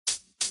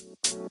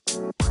Hey,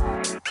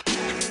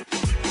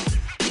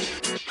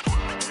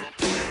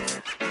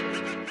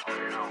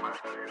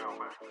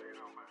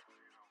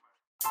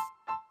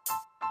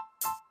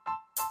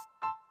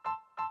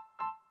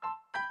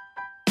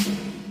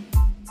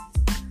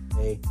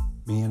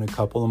 me and a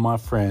couple of my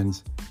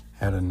friends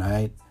had a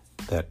night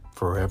that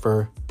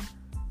forever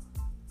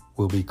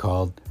will be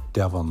called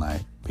Devil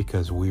Night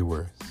because we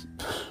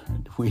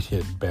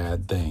did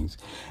bad things,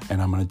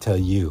 and I'm going to tell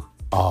you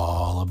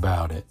all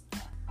about it.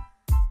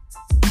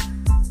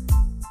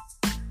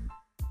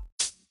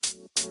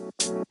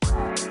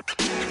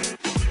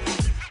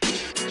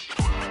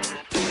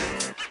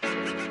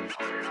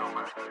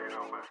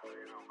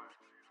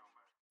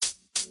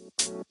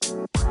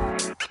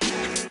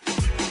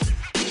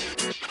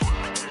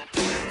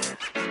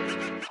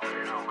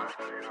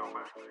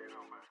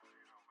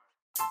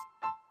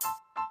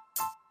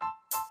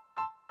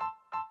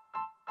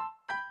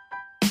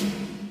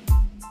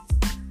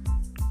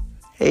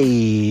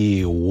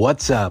 Hey,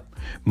 what's up?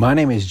 My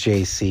name is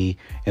JC,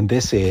 and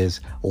this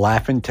is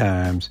Laughing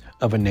Times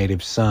of a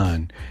Native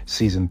Son,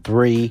 Season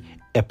 3,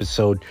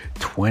 Episode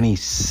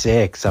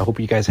 26. I hope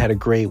you guys had a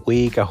great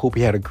week. I hope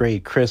you had a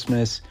great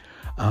Christmas.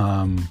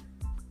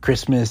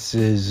 Christmas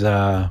is,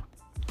 I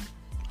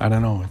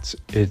don't know,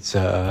 it's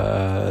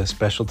a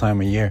special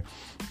time of year.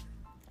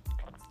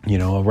 You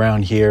know,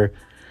 around here,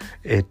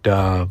 it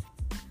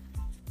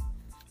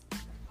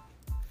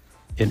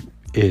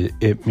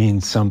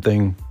means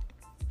something,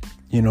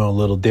 you know, a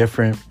little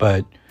different,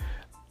 but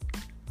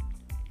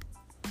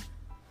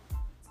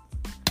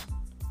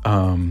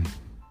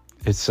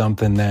it's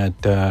something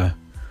that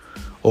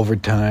over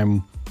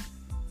time,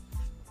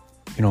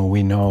 you know,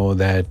 we know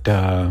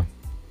that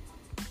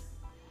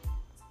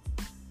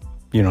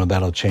you know,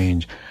 that'll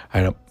change.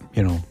 I've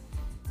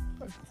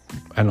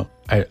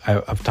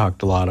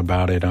talked a lot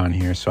about it on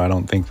here, so I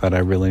don't think that I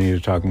really need to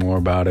talk more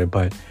about it,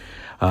 but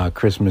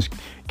Christmas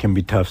can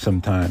be tough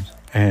sometimes.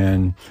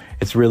 And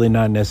it's really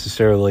not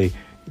necessarily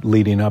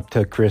leading up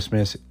to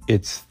Christmas.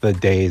 It's the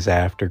days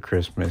after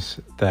Christmas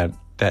that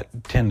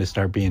tend to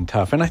start being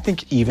tough. And I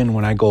think even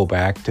when I go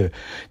back to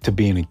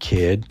being a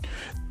kid,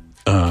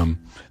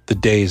 the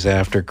days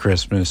after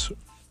Christmas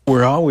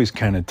were always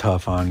kind of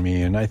tough on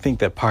me. And I think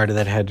that part of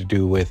that had to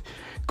do with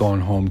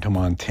going home to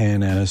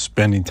Montana,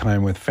 spending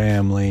time with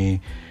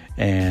family,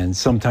 and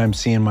sometimes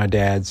seeing my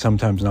dad,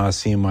 sometimes not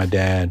seeing my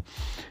dad.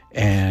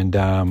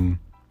 And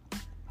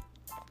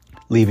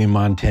leaving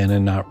Montana,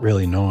 not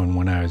really knowing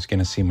when I was going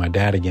to see my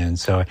dad again.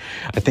 So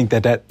I think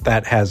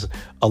that has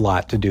a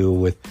lot to do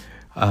with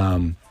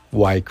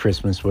why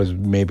Christmas was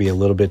maybe a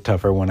little bit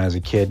tougher when I was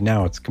a kid.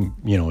 Now it's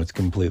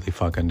completely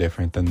fucking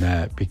different than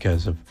that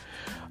because of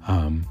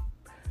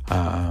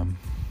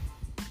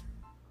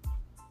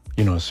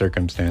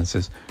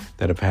circumstances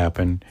that have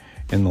happened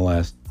in the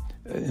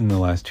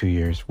last 2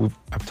 years.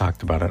 I've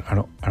talked about it. I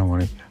don't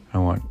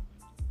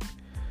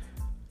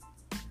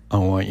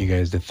want you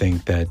guys to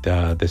think that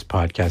this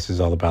podcast is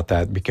all about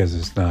that, because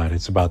it's not.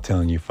 It's about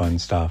telling you fun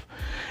stuff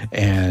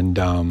and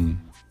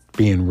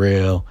being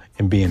real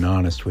and being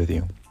honest with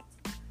you.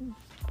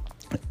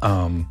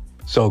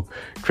 So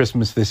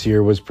Christmas this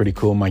year was pretty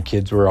cool. My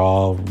kids were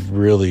all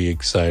really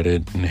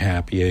excited and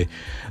happy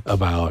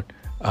about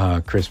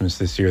Christmas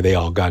this year. They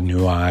all got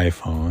new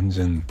iPhones,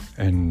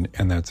 and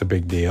that's a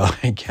big deal,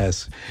 I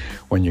guess,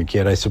 when you're a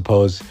kid. I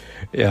suppose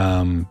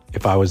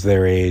if I was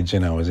their age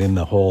and I was in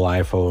the whole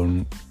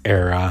iPhone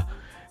era,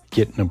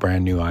 getting a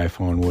brand new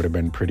iPhone would have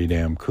been pretty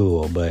damn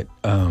cool. But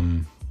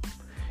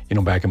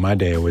back in my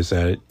day, it was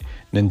a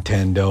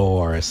Nintendo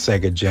or a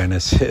Sega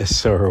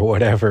Genesis or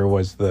whatever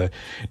was the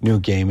new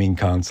gaming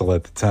console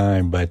at the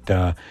time.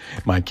 But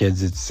my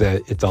kids,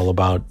 it's all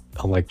about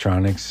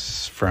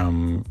electronics,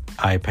 from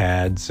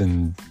iPads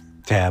and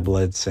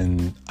tablets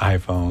and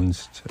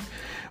iPhones to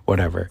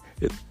whatever.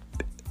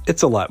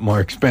 It's a lot more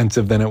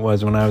expensive than it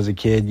was when I was a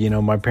kid. You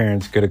know, my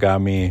parents could have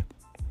got me,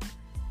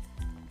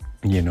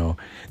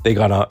 they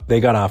got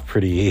off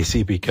pretty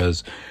easy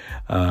because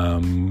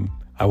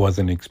I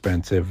wasn't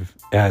expensive,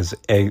 as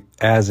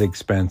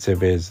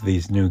expensive as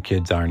these new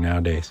kids are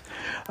nowadays.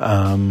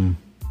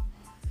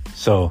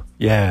 So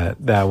yeah,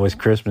 that was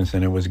Christmas,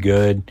 and it was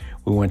good.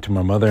 We went to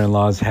my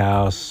mother-in-law's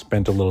house,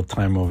 spent a little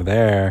time over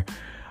there.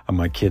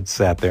 My kids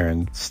sat there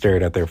and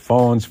stared at their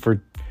phones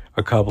for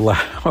a couple of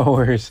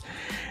hours,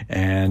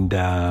 and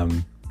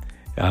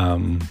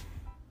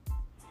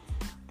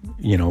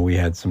we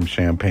had some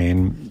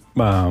champagne,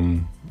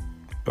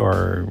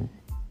 or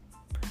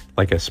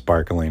like a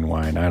sparkling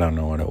wine. I don't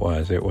know what it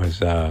was. It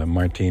was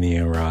Martini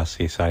and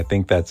Rossi. So I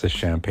think that's a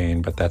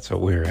champagne, but that's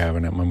what we were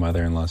having at my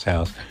mother-in-law's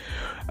house.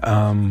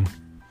 And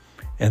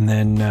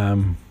then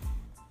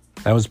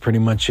that was pretty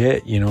much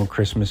it.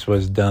 Christmas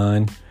was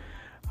done.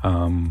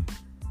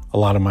 A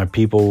lot of my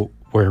people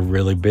were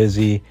really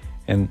busy,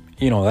 and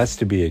that's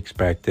to be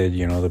expected.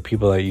 The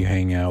people that you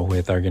hang out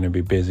with are going to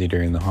be busy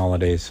during the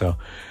holidays. So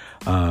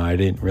I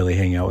didn't really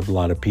hang out with a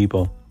lot of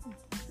people.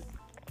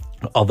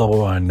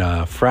 Although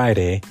on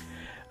Friday,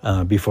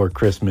 before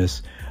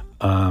Christmas,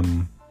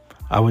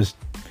 I was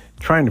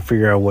trying to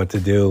figure out what to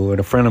do. And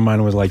a friend of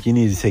mine was like, you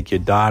need to take your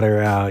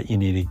daughter out. You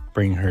need to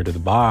bring her to the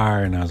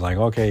bar. And I was like,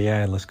 okay,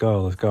 yeah, let's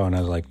go. And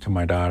I was like, to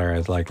my daughter, I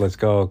was like, let's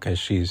go, because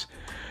she's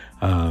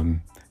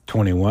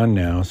 21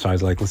 now. So I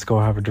was like, let's go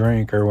have a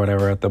drink or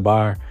whatever at the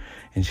bar.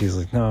 And she's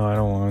like, no, I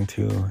don't want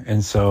to.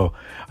 And so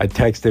I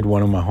texted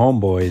one of my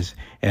homeboys,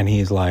 and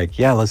he's like,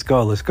 yeah, let's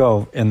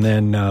go. And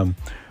then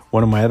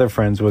one of my other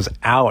friends was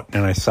out,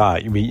 and I saw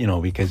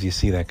it, because you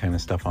see that kind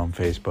of stuff on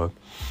Facebook.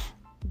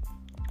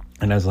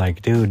 And I was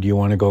like, dude, do you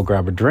want to go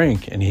grab a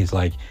drink? And he's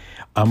like,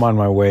 I'm on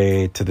my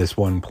way to this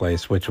one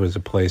place, which was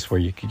a place where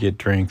you could get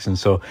drinks. And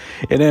so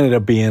it ended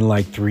up being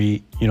like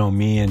three,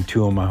 me and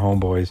two of my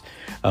homeboys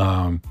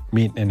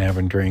meeting and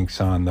having drinks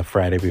on the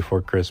Friday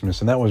before Christmas.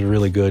 And that was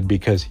really good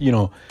because,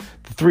 the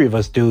three of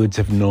us dudes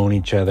have known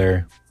each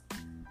other,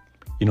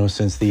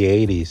 since the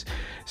 80s.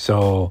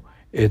 So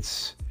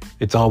it's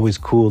always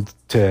cool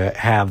to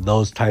have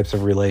those types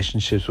of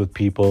relationships with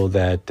people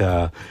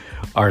that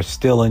are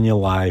still in your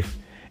life,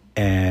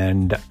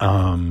 and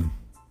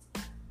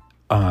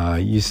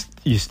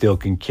you still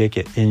can kick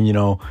it.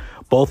 And,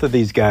 both of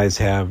these guys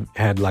have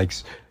had like,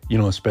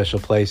 special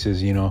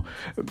places.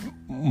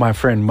 My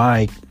friend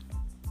Mike,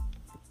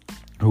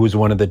 who was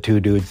one of the two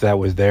dudes that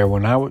was there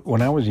when I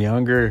was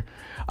younger,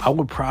 I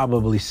would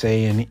probably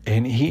say,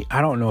 and he,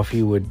 I don't know if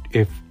he would,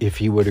 if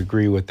he would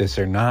agree with this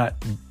or not,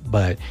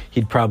 but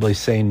he'd probably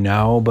say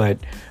no. But,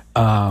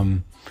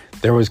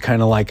 there was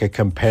kind of like a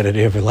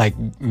competitive, like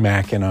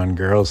macking on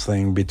girls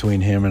thing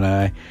between him and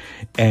I.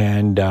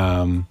 And,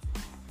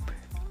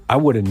 I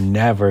would have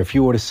never, if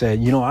you would have said,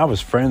 I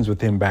was friends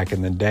with him back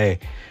in the day,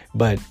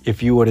 but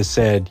if you would have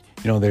said,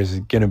 there's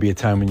going to be a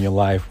time in your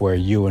life where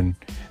you and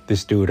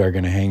this dude are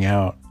going to hang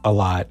out a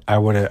lot, I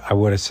would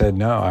have said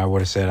no. I would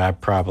have said, I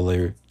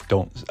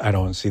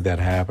don't see that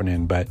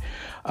happening. But,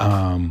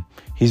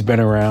 he's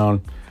been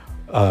around,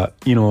 a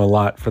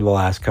lot for the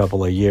last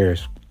couple of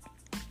years.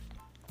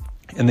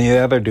 And the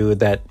other dude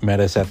that met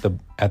us at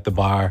the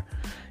bar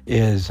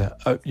is,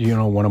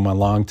 one of my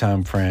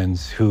longtime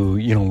friends who,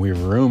 we were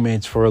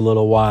roommates for a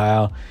little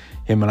while.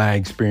 Him and I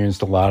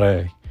experienced a lot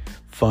of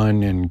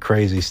fun and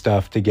crazy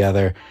stuff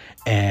together.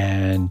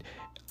 And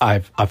I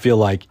feel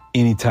like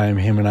anytime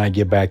him and I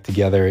get back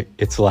together,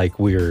 it's like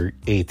we're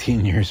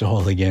 18 years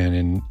old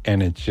again.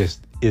 And it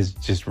is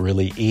just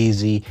really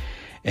easy.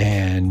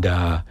 And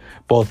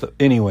both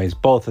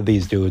of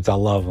these dudes, I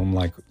love them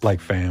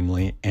like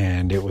family,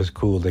 and it was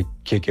cool to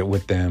kick it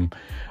with them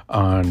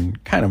on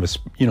kind of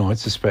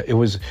it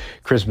was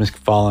Christmas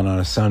falling on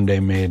a Sunday,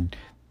 made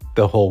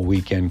the whole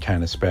weekend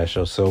kind of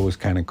special. So it was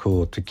kind of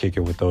cool to kick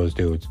it with those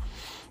dudes.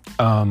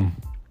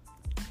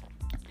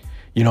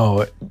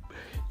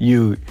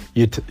 You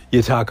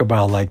talk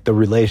about like the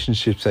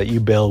relationships that you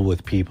build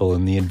with people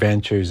and the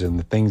adventures and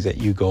the things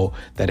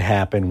that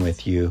happen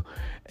with you,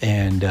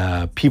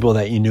 and people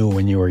that you knew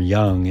when you were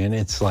young. And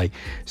it's like,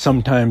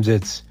 sometimes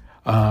it's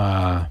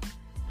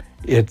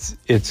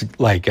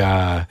like,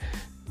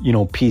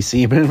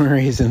 PC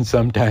memories, and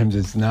sometimes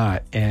it's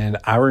not. And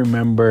I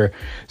remember,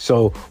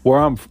 so where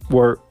I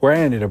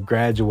ended up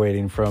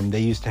graduating from, they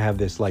used to have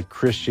this like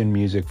Christian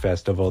music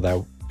festival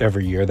that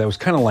every year that was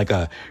kind of like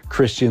a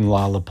Christian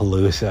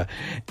Lollapalooza,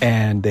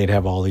 and they'd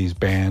have all these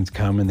bands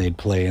come and they'd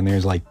play, and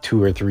there's like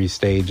 2 or 3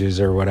 stages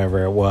or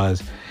whatever it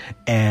was.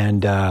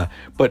 And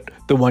but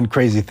the one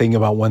crazy thing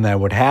about when that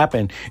would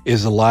happen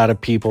is a lot of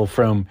people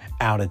from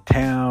out of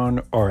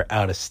town or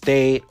out of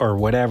state or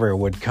whatever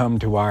would come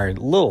to our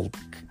little,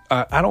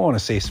 I don't want to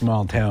say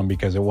small town,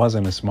 because it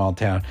wasn't a small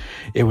town.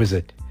 It was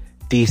a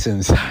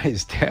decent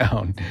sized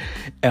town.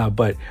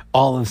 But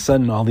all of a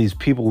sudden, all these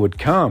people would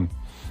come.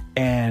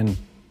 And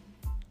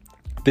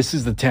this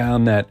is the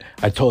town that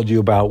I told you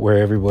about, where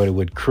everybody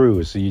would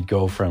cruise. So you'd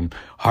go from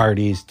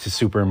Hardee's to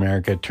Super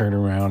America, turn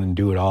around and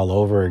do it all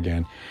over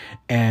again.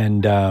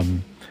 And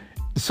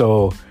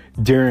so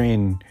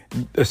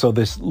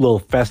this little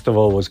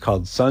festival was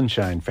called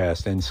Sunshine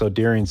Fest. And so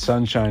during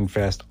Sunshine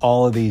Fest,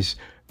 all of these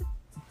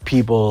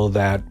people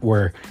that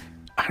were,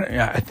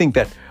 I think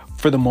that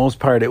for the most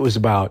part, it was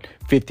about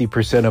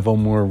 50% of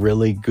them were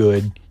really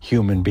good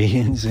human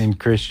beings and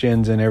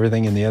Christians and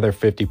everything. And the other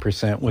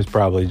 50% was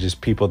probably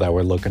just people that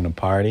were looking to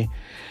party.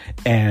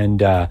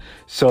 And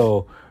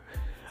so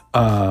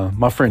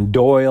my friend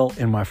Doyle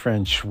and my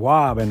friend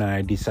Schwab and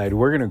I decided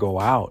we're going to go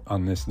out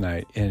on this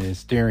night. And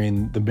it's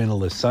during the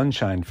middle of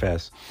Sunshine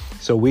Fest.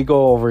 So we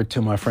go over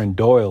to my friend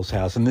Doyle's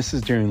house. And this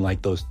is during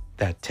like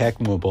that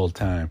Tecmo Bowl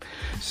time.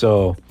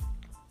 So,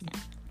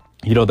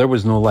 there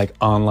was no like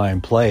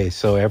online play.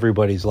 So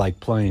everybody's like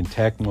playing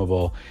Tecmo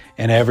Bowl,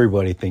 and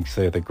everybody thinks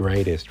they're the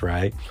greatest,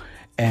 right?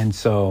 And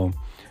so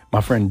my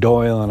friend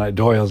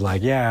Doyle's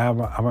like, yeah,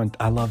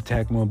 I love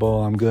Tecmo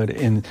Bowl, I'm good.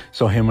 And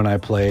so him and I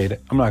played.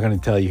 I'm not going to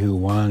tell you who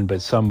won,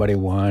 but somebody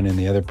won, and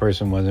the other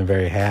person wasn't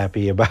very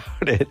happy about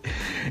it.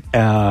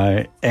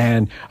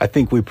 And I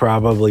think we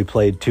probably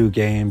played 2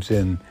 games,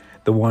 and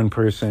the one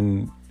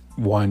person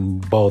won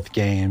both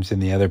games,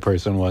 and the other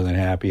person wasn't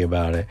happy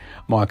about it.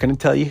 I'm not going to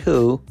tell you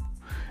who.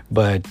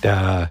 But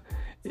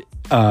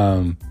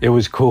it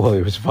was cool.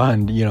 It was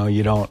fun.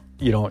 You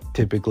you don't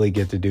typically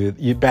get to do.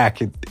 You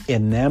back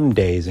in them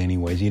days,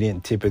 anyways. You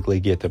didn't typically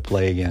get to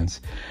play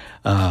against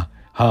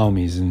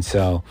homies, and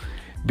so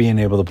being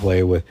able to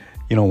play with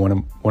one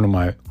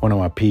of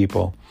my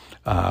people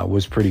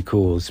was pretty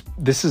cool.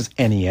 This is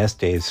NES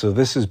days, so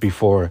this is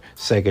before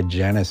Sega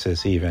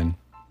Genesis even.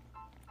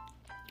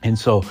 And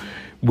so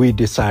we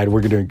decide all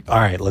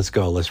right, let's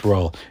go, let's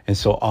roll. And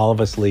so all of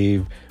us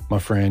leave. My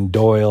friend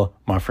Doyle,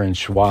 my friend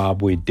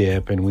Schwab, we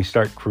dip and we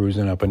start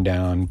cruising up and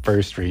down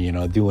First Street,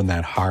 doing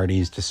that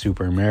Hardee's to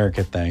Super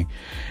America thing.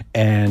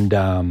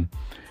 And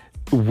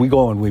we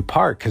go and we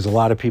park, because a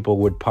lot of people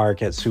would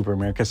park at Super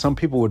America. Some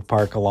people would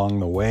park along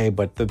the way,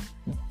 but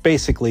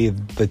basically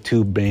the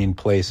two main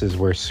places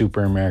were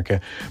Super America.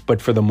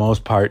 But for the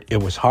most part, it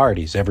was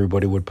Hardee's.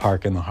 Everybody would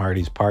park in the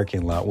Hardee's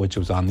parking lot, which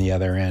was on the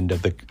other end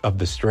of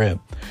the strip.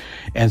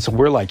 And so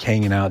we're like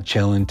hanging out,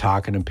 chilling,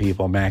 talking to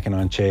people, macking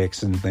on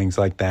chicks and things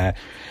like that.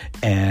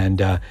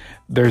 And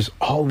there's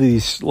all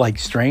these like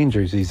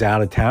strangers, these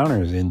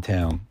out-of-towners in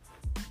town.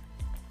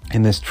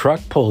 And this truck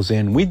pulls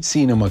in. We'd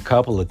seen them a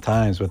couple of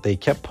times, but they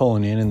kept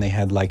pulling in, and they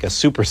had like a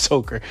super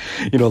soaker,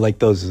 like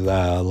those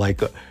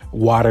like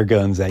water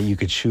guns that you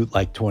could shoot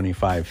like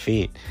 25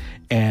 feet.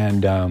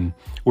 And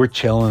we're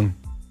chilling,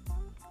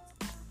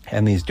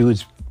 and these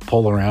dudes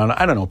pull around.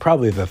 I don't know,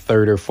 probably the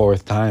third or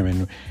fourth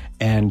time.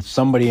 And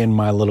somebody in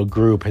my little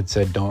group had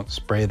said, "Don't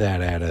spray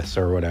that at us,"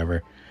 or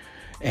whatever.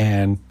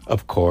 And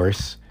of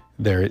course,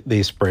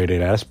 they sprayed it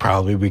at us,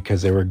 probably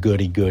because they were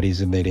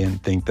goodies and they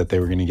didn't think that they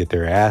were going to get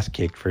their ass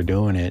kicked for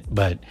doing it.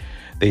 But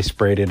they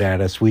sprayed it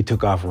at us. We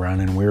took off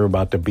running. We were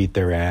about to beat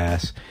their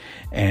ass.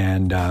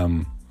 And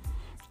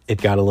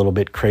it got a little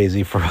bit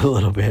crazy for a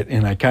little bit.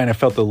 And I kind of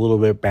felt a little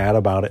bit bad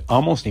about it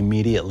almost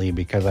immediately,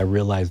 because I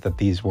realized that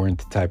these weren't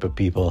the type of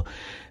people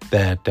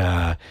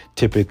that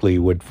typically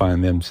would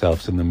find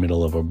themselves in the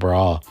middle of a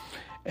brawl.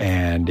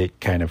 And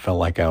it kind of felt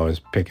like I was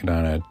picking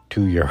on a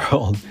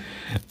 2-year-old.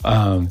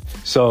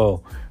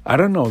 So I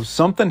don't know,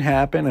 something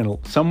happened, and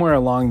somewhere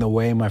along the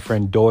way, my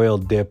friend Doyle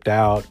dipped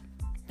out,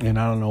 and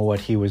I don't know what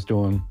he was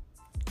doing,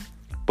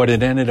 but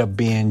it ended up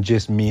being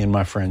just me and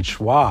my friend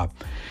Schwab.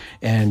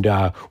 And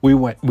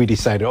we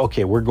decided,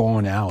 okay, we're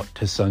going out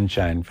to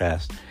Sunshine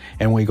Fest.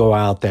 And we go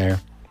out there,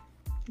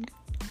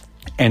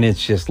 and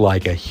it's just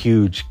like a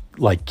huge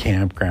like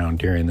campground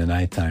during the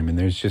nighttime, and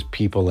there's just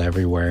people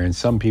everywhere, and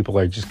some people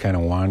are just kind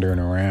of wandering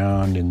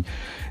around and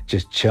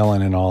just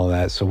chilling and all of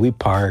that. So we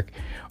park,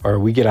 or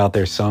we get out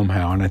there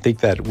somehow, and I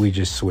think that we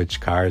just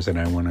switched cars, and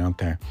I went out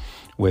there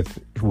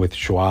with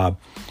Schwab,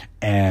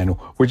 and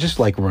we're just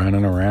like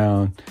running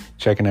around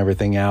checking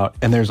everything out,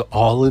 and there's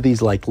all of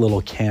these like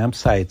little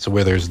campsites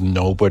where there's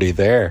nobody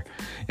there.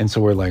 And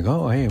so we're like,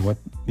 oh hey, what,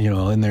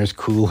 and there's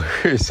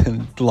coolers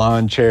and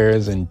lawn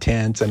chairs and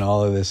tents and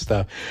all of this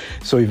stuff.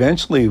 So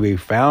eventually we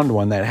found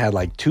one that had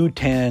like 2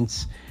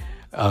 tents,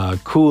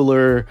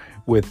 cooler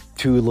with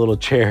 2 little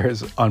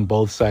chairs on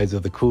both sides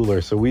of the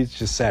cooler. So we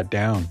just sat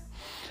down,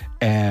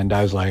 and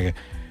I was like,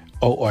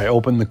 I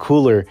opened the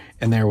cooler,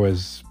 and there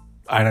was,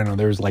 I don't know,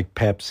 there was like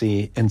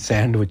Pepsi and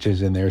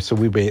sandwiches in there. So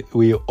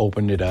we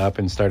opened it up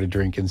and started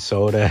drinking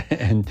soda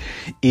and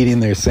eating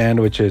their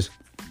sandwiches.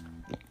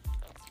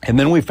 And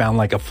then we found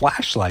like a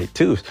flashlight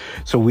too.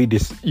 So we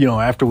just,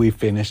 after we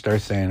finished our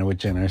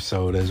sandwich and our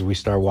sodas, we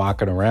start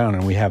walking around,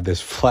 and we have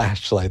this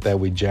flashlight that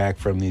we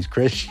jacked from these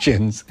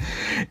Christians.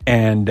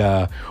 And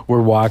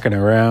we're walking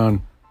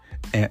around,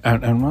 and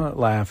I'm not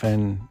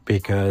laughing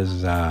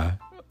because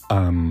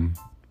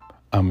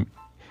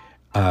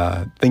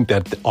think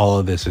that all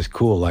of this is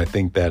cool. I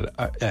think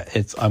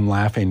that I'm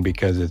laughing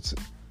because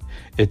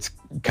it's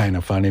kind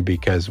of funny,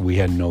 because we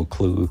had no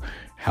clue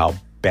how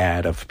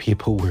bad of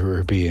people we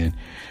were being.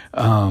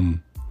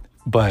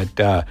 But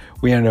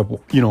we ended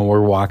up,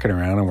 we're walking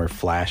around, and we're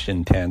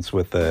flashing tents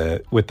with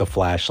the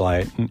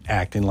flashlight and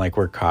acting like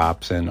we're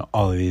cops, and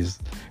all of these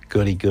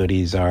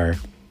goodies are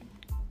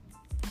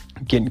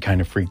getting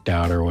kind of freaked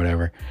out or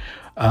whatever.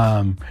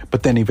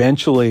 But then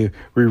eventually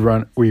we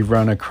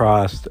run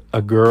across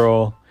a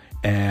girl,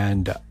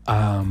 and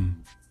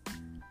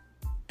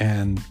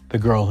the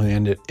girl who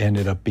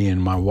ended up being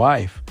my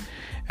wife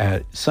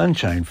at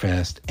Sunshine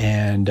Fest.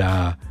 And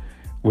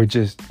we're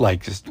just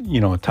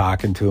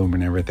talking to them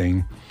and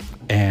everything.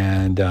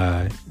 And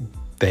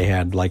they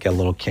had like a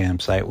little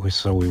campsite,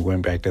 so we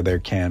went back to their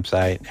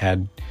campsite,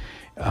 had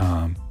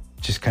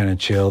just kind of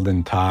chilled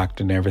and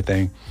talked and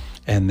everything.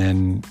 And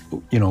then,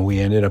 we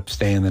ended up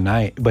staying the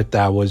night. But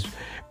that was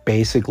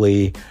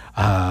basically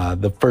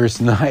the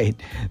first night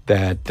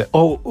that...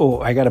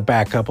 I got to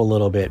back up a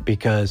little bit,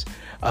 because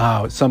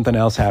something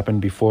else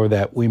happened before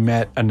that. We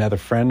met another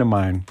friend of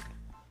mine,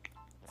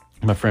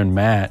 my friend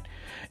Matt,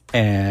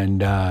 and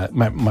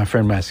my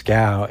friend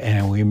Mascow,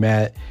 and we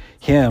met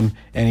him,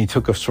 and he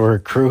took us for a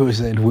cruise,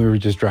 and we were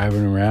just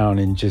driving around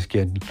and just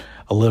getting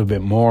a little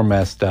bit more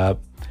messed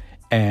up.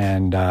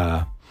 And...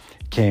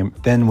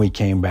 Then we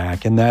came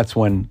back, and that's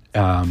when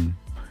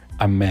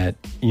I met,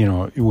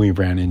 we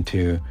ran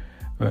into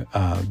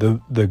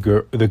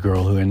the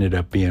girl who ended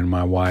up being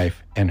my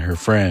wife and her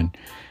friend.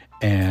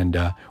 and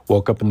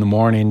woke up in the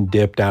morning,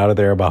 dipped out of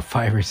there about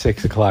 5 or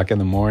 6 o'clock in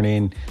the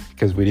morning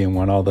because we didn't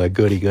want all the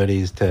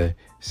goodies to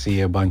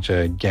see a bunch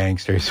of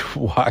gangsters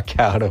walk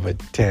out of a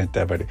tent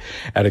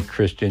at a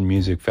Christian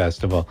music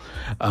festival.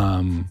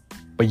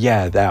 But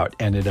yeah, that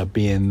ended up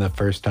being the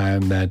first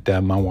time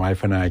that my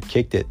wife and I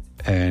kicked it.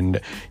 And,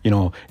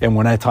 and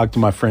when I talk to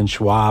my friend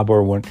Schwab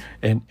and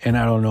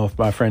I don't know if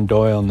my friend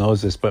Doyle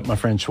knows this, but my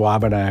friend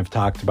Schwab and I have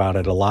talked about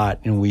it a lot.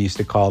 And we used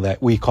to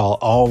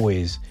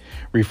always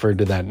referred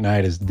to that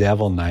night as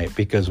Devil Night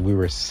because we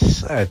were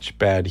such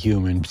bad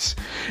humans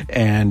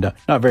and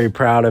not very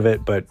proud of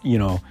it. But,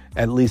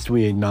 at least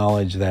we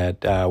acknowledge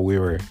that we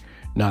were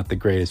not the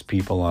greatest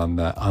people on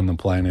the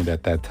planet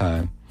at that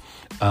time.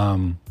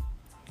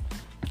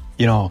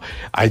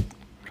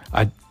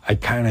 I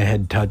kind of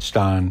had touched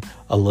on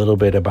a little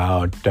bit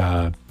about,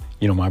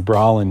 my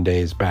brawling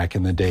days back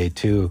in the day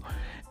too.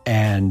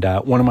 And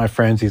one of my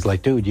friends, he's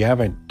like, dude, you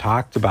haven't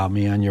talked about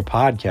me on your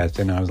podcast.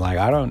 And I was like,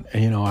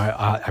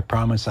 I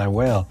promise I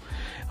will.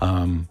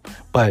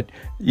 But,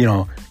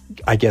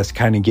 I guess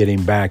kind of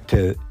getting back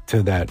to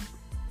that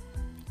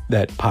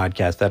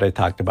podcast that I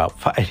talked about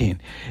fighting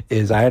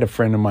is I had a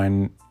friend of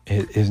mine,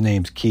 his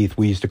name's Keith.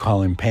 We used to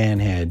call him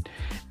Panhead.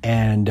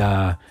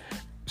 And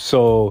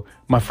so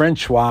my friend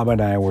Schwab and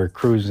I were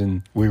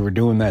cruising. We were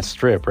doing that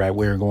strip, right?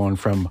 We were going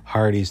from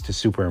Hardee's to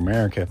Super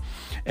America.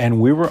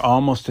 And we were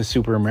almost to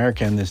Super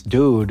America. And this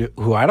dude,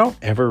 who I don't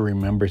ever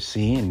remember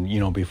seeing,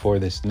 before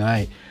this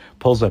night,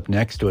 pulls up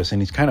next to us. And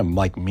he's kind of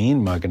like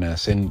mean mugging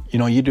us. And,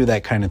 you do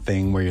that kind of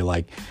thing where you're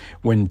like,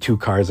 when two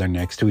cars are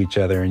next to each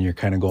other and you're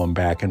kind of going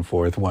back and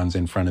forth, one's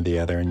in front of the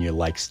other, and you're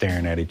like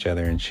staring at each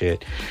other and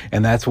shit.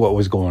 And that's what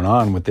was going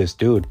on with this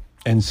dude.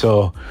 And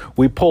so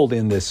we pulled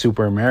in this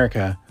Super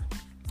America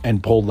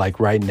and pulled like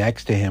right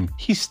next to him.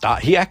 He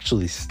stopped. He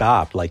actually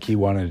stopped, like he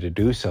wanted to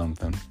do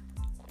something.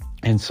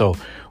 And so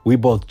we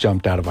both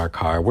jumped out of our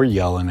car. We're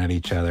yelling at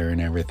each other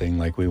and everything,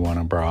 like we want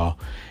to brawl.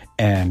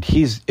 And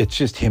it's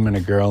just him and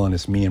a girl, and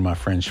it's me and my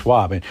friend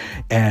Schwab.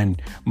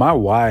 And my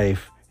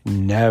wife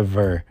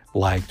never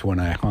liked when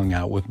I hung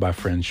out with my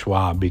friend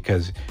Schwab,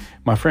 because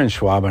my friend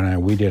Schwab and I,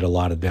 we did a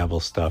lot of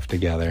devil stuff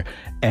together.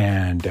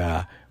 And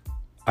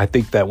I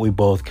think that we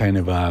both kind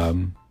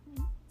of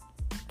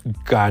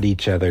got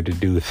each other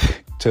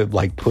to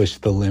like push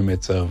the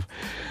limits of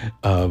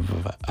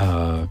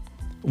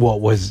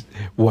what was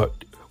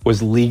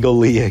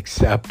legally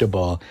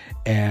acceptable.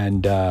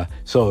 And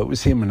so it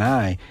was him and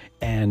I,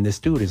 and this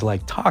dude is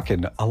like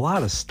talking a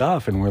lot of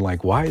stuff, and we're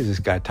like, why is this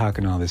guy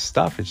talking all this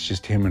stuff? It's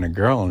just him and a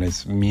girl, and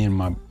it's me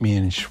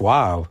and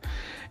Schwab.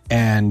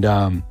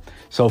 And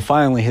so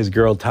finally his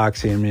girl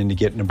talks him into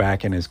getting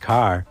back in his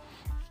car.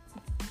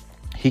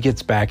 He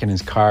gets back in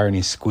his car and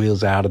he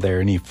squeals out of there,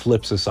 and he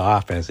flips us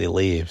off as he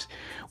leaves.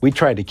 We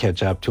tried to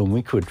catch up to him.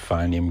 We couldn't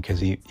find him because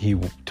he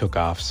took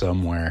off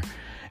somewhere.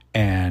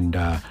 And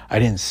I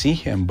didn't see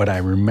him, but I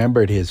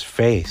remembered his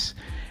face.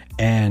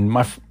 And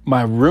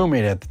my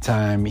roommate at the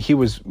time, he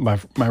was my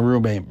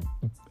roommate,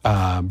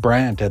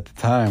 Brant at the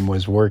time,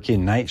 was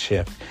working night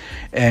shift.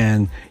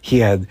 And he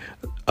had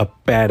a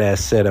badass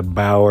set of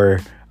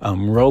Bauer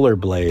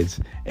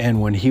rollerblades, and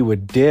when he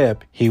would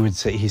dip, he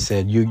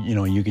said, you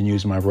can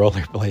use my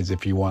rollerblades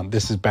if you want.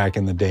 This is back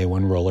in the day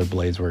when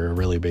rollerblades were a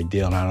really big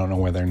deal, and I don't know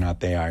whether or not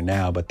they are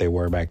now, but they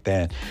were back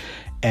then.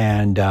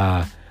 And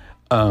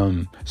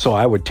so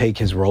I would take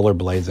his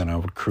rollerblades and I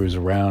would cruise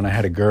around. I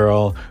had a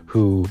girl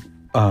who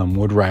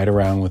would ride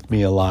around with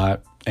me a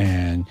lot,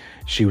 and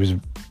she was,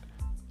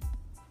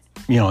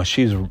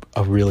 she's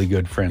a really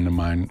good friend of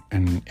mine,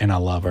 and I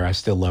love her. I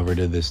still love her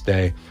to this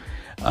day.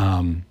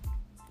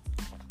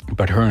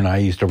 But her and I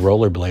used to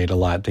rollerblade a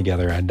lot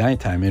together at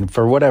nighttime. And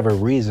for whatever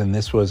reason,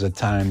 this was a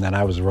time that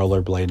I was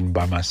rollerblading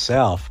by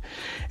myself.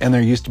 And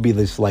there used to be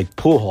this like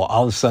pool hall.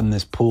 All of a sudden,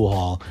 this pool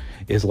hall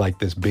is like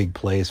this big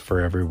place for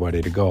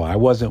everybody to go. I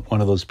wasn't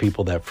one of those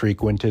people that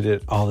frequented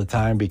it all the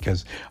time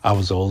because I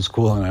was old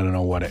school, and I don't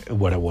know what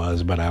it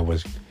was, but I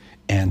was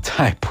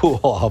anti-pool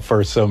hall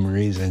for some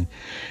reason.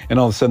 And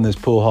all of a sudden this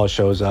pool hall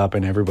shows up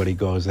and everybody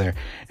goes there,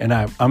 and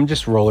I'm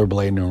just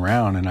rollerblading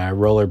around, and I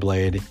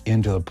rollerblade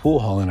into the pool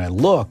hall, and I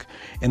look,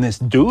 and this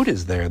dude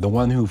is there, the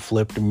one who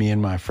flipped me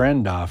and my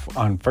friend off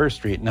on First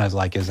Street. And I was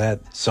like, is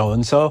that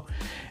so-and-so?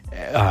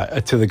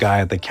 To the guy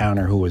at the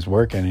counter who was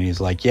working, and he's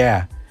like,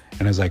 yeah.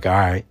 And I was like, all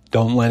right,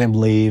 don't let him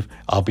leave.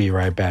 I'll be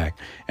right back.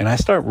 And I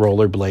start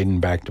rollerblading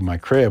back to my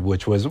crib,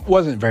 which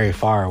wasn't very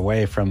far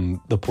away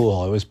from the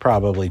pool. It was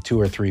probably 2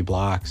 or 3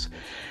 blocks.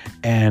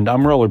 And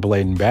I'm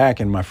rollerblading back,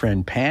 and my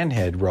friend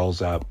Panhead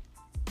rolls up,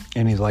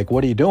 and he's like,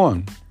 what are you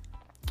doing?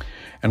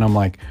 And I'm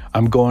like,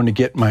 I'm going to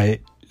get my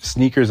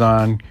sneakers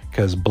on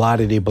because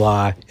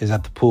blah-de-de-blah is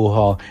at the pool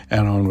hall,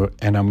 and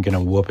I'm going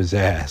to whoop his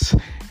ass.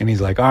 And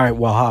he's like, all right,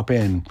 well, hop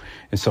in.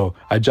 And so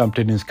I jumped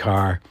in his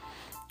car.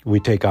 we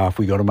take off,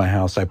 we go to my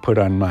house. I put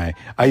on I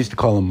used to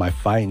call them my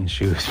fighting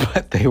shoes,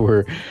 but they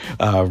were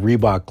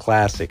Reebok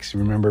Classics.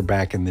 Remember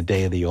back in the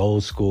day of the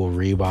old school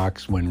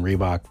Reeboks, when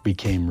Reebok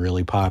became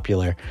really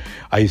popular?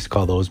 I used to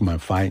call those my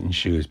fighting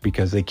shoes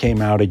because they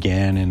came out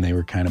again and they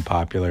were kind of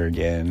popular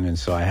again. And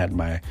so I had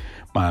my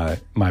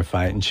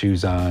fighting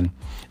shoes on,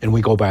 and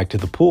we go back to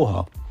the pool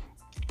hall.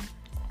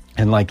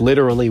 And like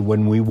literally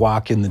when we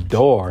walk in the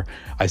door,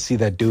 I see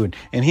that dude,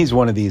 and he's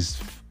one of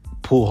these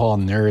pool hall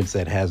nerds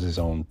that has his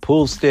own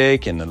pool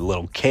stick and a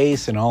little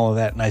case and all of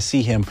that. And I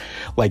see him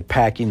like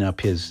packing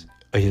up his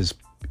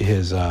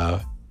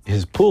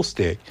pool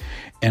stick.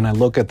 And I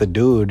look at the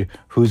dude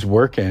who's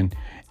working,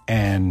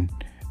 and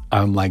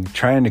I'm like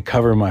trying to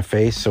cover my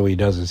face so he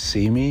doesn't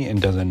see me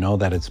and doesn't know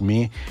that it's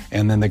me.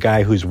 And then the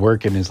guy who's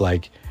working is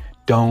like,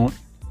 don't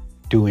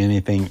do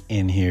anything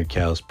in here,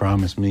 Kels.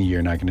 Promise me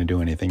you're not going to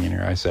do anything in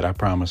here. I said, I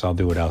promise I'll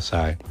do it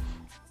outside.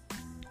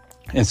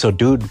 And so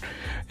dude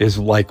is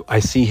like, I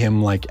see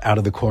him like out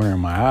of the corner of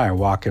my eye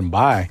walking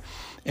by.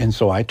 And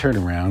so I turn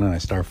around and I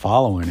start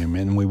following him.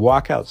 And we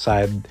walk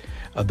outside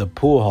of the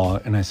pool hall,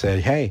 and I said,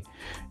 hey.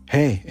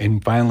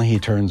 And finally he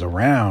turns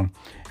around,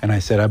 and I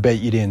said, I bet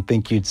you didn't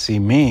think you'd see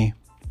me.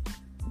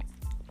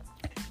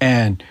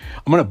 And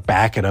I'm going to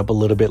back it up a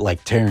little bit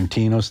like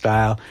Tarantino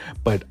style.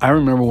 But I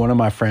remember one of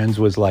my friends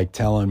was like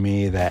telling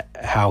me that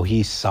how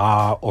he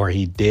saw, or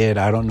he did,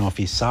 I don't know if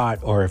he saw it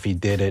or if he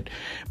did it,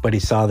 but he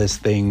saw this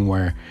thing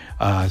where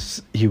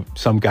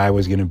some guy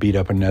was going to beat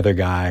up another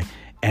guy,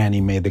 and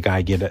he made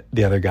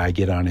the other guy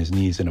get on his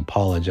knees and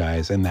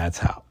apologize. And that's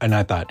how, and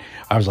I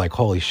was like,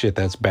 holy shit,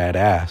 that's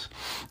badass.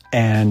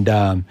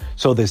 And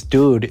so this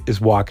dude is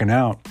walking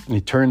out, and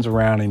he turns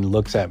around and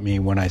looks at me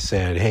when I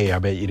said, hey, I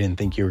bet you didn't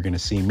think you were going to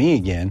see me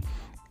again.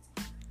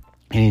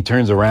 And he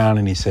turns around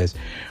and he says,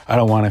 I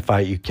don't want to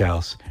fight you,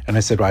 Kels. And I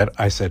said,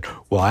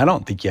 well, I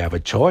don't think you have a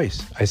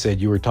choice. I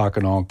said, you were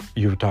talking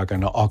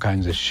all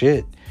kinds of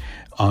shit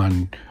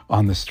on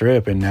the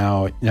strip, and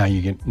now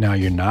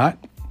you're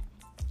not.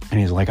 And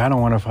he's like, I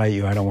don't want to fight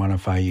you. I don't want to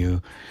fight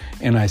you.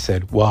 And I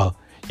said, well,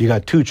 you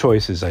got two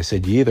choices. I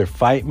said, you either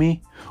fight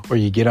me or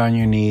you get on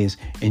your knees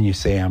and you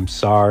say, I'm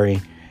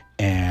sorry.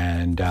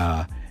 And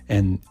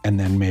then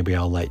maybe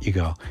I'll let you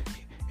go.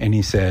 And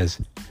he says,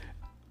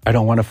 I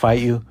don't want to fight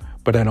you,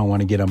 but I don't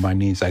want to get on my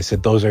knees. I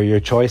said, those are your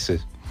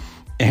choices.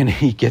 And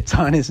he gets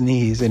on his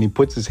knees and he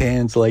puts his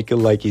hands like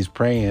he's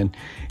praying.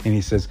 And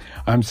he says,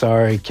 I'm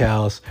sorry,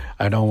 Kels.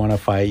 I don't want to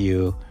fight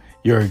you.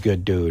 You're a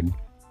good dude.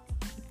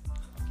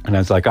 And I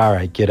was like, all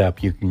right, get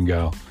up, you can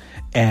go.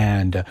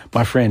 And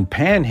my friend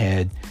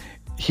Panhead,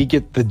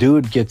 the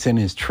dude gets in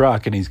his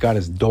truck and he's got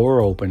his door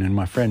open, and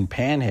my friend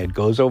Panhead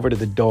goes over to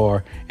the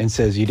door and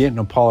says, you didn't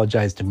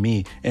apologize to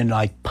me, and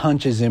like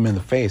punches him in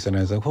the face. And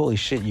I was like, holy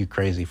shit, you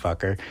crazy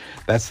fucker.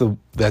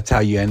 That's how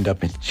you end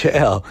up in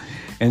jail.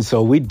 And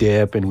so we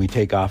dip and we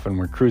take off and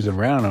we're cruising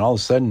around, and all of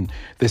a sudden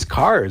this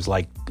car is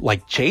like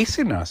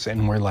chasing us,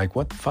 and we're like,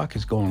 what the fuck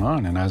is going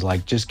on? And I was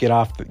like, just get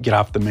off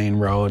the main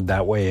road.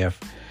 That way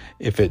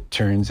if it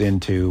turns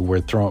into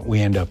we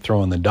end up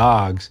throwing the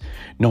dogs,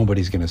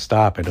 nobody's going to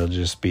stop. It'll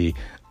just be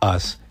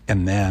us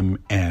and them,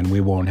 and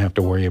we won't have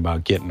to worry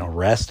about getting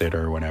arrested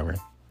or whatever.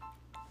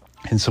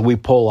 And so we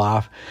pull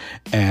off,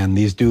 and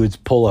these dudes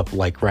pull up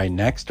like right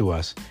next to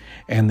us,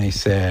 and they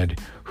said,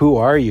 who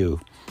are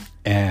you?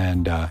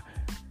 And I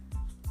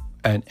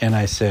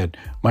said,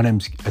 my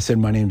name's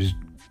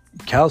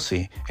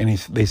Kelsey. And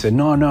they said,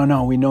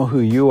 no, we know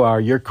who you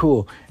are. You're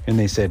cool. And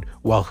they said,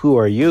 well, who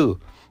are you?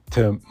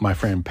 To my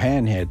friend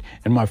Panhead.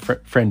 And my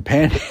friend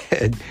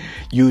Panhead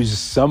used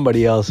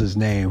somebody else's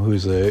name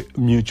who's a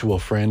mutual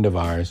friend of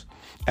ours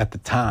at the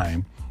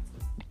time.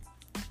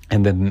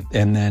 And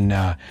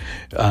then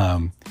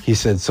he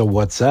said, so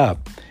what's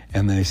up?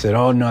 And they said,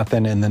 oh,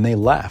 nothing. And then they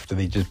left.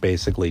 They just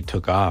basically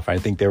took off. I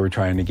think they were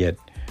trying to get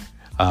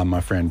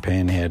my friend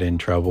Panhead in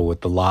trouble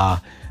with the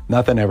law.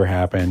 Nothing ever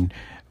happened.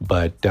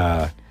 But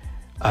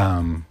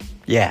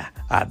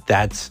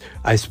that's,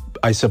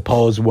 I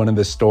suppose, one of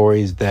the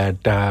stories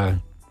that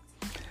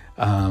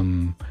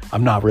I'm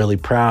not really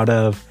proud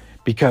of,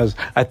 because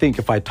I think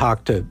if I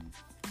talked to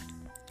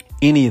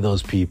any of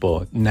those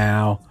people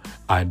now,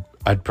 I'd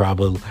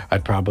probably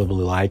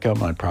like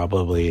them. I'd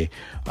probably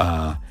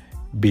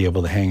be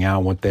able to hang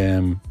out with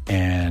them,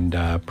 and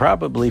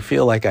probably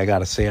feel like I got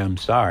to say I'm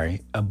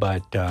sorry.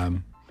 But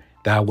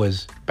that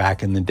was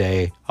back in the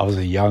day. I was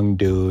a young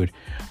dude.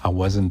 I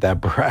wasn't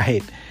that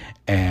bright,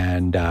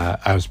 and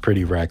I was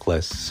pretty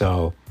reckless.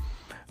 So,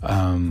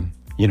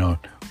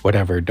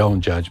 whatever,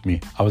 don't judge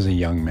me. I was a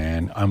young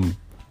man. I'm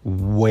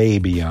way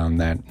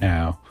beyond that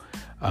now.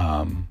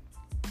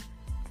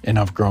 And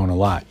I've grown a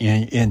lot.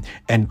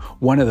 And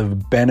one of the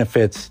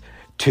benefits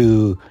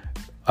to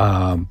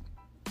a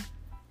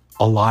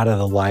lot of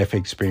the life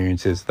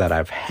experiences that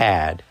I've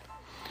had,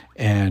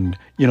 and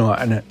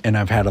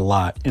I've had a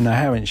lot, and I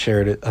haven't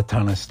shared a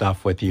ton of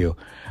stuff with you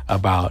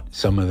about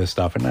some of the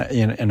stuff,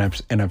 and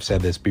I've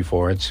said this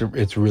before.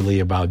 It's really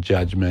about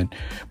judgment,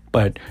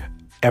 but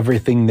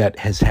everything that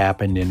has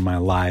happened in my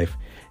life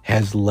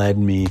has led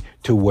me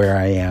to where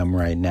I am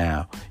right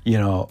now.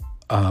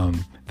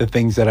 The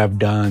things that I've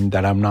done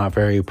that I'm not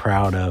very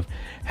proud of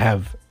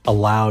have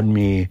allowed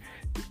me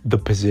the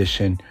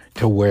position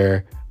to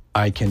where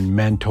I can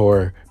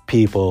mentor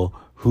people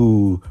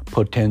who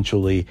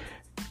potentially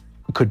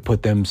could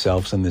put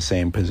themselves in the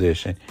same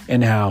position.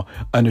 And how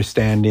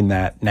understanding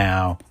that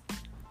now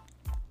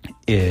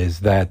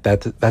is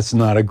that's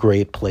not a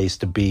great place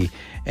to be,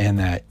 and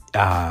that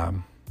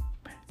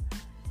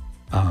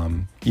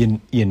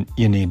you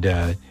need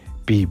to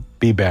be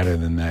better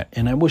than that.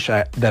 And I wish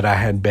that I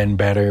had been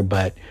better,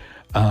 but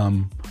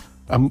I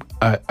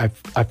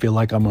feel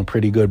like I'm a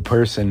pretty good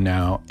person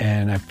now,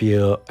 and I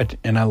feel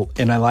and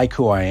I like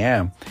who I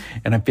am,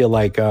 and I feel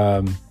like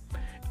I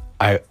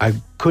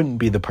couldn't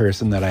be the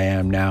person that I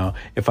am now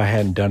if I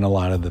hadn't done a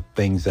lot of the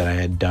things that I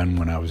had done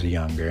when I was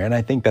younger. And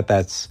I think that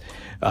that's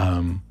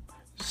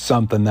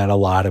something that a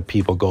lot of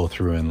people go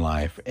through in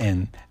life,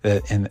 and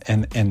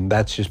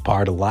that's just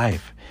part of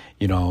life.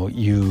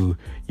 You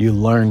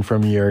learn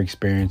from your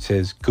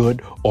experiences,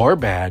 good or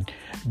bad,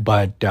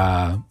 but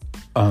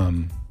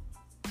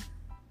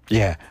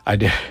yeah, I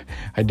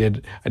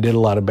did a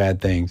lot of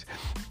bad things,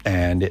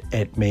 and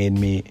it made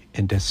me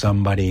into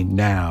somebody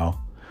now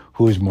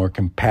who's more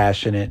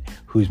compassionate,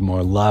 who's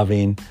more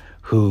loving,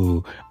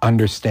 who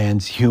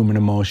understands human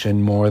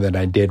emotion more than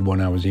I did when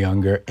I was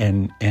younger,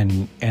 and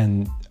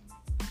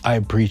I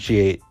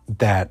appreciate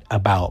that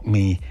about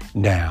me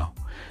now.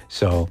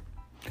 So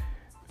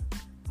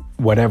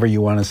whatever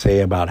you want to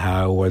say about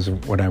how I was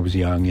when I was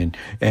young,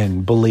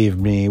 and believe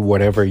me,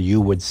 whatever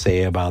you would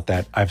say about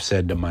that, I've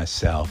said to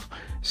myself.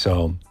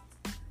 So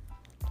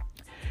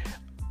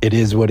it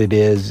is what it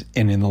is,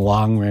 and in the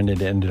long run,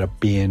 it ended up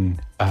being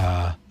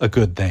a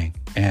good thing.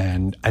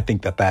 And I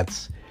think that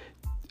that's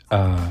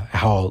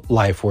how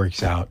life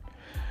works out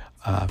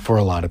for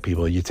a lot of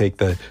people. You take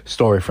the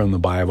story from the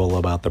Bible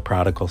about the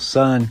prodigal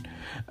son,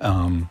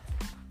 and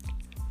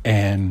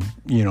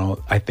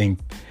I think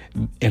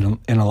in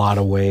a lot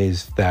of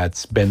ways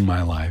that's been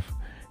my life.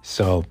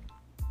 So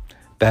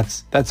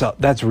that's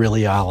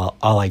really all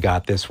I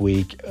got this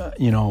week.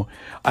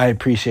 I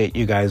appreciate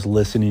you guys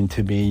listening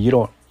to me. You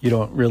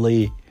don't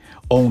really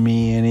owe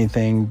me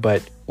anything,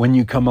 but when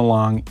you come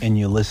along and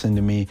you listen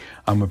to me,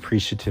 I'm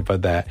appreciative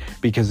of that,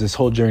 because this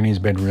whole journey has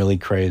been really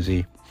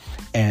crazy.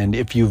 And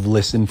if you've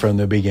listened from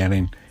the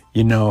beginning,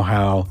 you know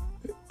how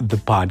the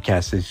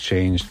podcast has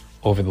changed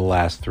over the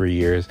last 3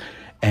 years.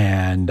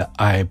 And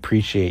I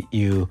appreciate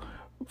you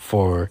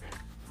for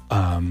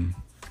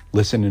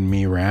listening to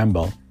me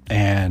ramble,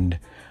 and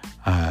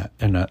I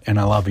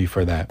love you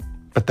for that.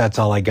 But that's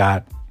all I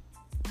got.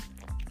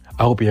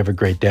 I hope you have a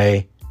great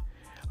day.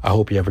 I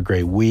hope you have a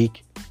great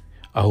week.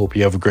 I hope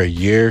you have a great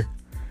year.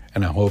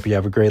 And I hope you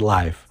have a great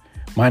life.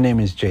 My name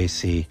is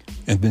JC,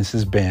 and this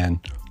has been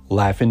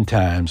Laughing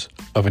Times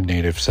of a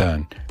Native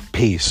Son.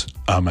 Peace.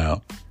 I'm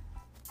out.